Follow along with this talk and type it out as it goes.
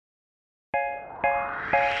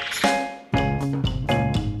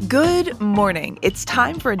Good morning. It's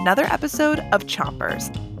time for another episode of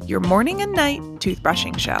Chompers, your morning and night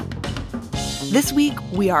toothbrushing show. This week,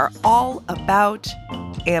 we are all about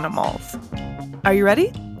animals. Are you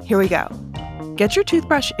ready? Here we go. Get your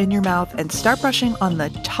toothbrush in your mouth and start brushing on the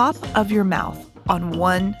top of your mouth on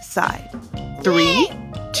one side. 3,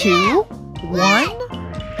 2,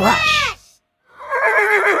 1, brush.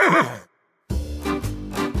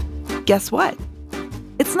 Guess what?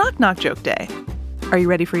 It's Knock Knock Joke Day. Are you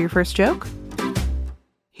ready for your first joke?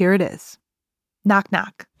 Here it is. Knock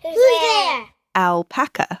knock. Who's there?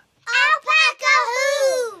 Alpaca. Alpaca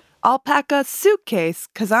who? Alpaca suitcase,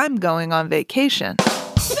 'cause I'm going on vacation.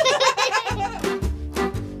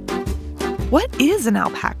 What is an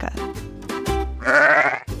alpaca?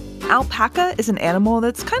 Alpaca is an animal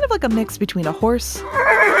that's kind of like a mix between a horse,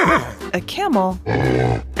 a camel,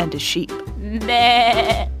 and a sheep.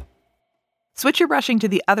 Switch your brushing to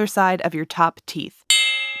the other side of your top teeth.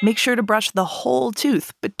 Make sure to brush the whole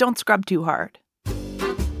tooth, but don't scrub too hard.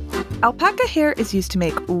 Alpaca hair is used to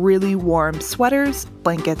make really warm sweaters,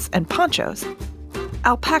 blankets, and ponchos.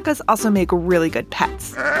 Alpacas also make really good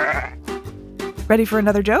pets. Ready for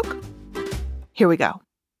another joke? Here we go.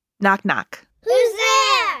 Knock knock. Who's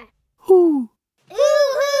there? Who?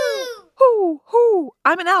 Who? Who?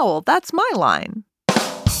 I'm an owl. That's my line.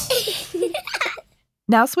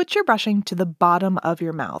 Now switch your brushing to the bottom of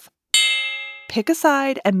your mouth. Pick a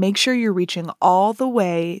side and make sure you're reaching all the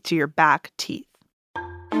way to your back teeth.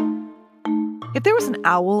 If there was an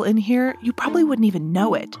owl in here, you probably wouldn't even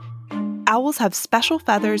know it. Owls have special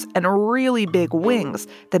feathers and really big wings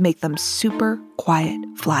that make them super quiet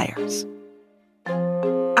flyers.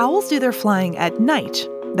 Owls do their flying at night.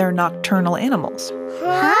 They're nocturnal animals.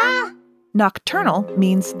 Huh? Nocturnal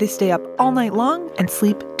means they stay up all night long and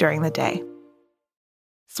sleep during the day.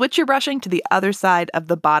 Switch your brushing to the other side of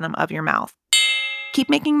the bottom of your mouth. Keep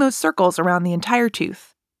making those circles around the entire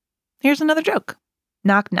tooth. Here's another joke.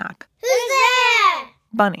 Knock knock. Who's there?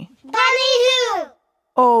 Bunny. Bunny who?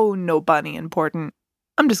 Oh, no bunny important.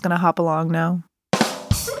 I'm just gonna hop along now.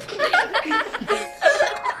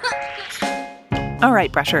 All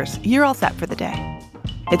right, brushers, you're all set for the day.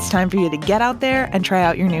 It's time for you to get out there and try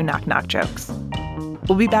out your new knock knock jokes.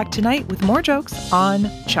 We'll be back tonight with more jokes on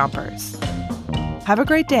Chompers. Have a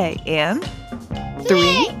great day, and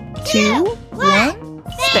 3, 2, 1,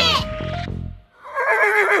 spit.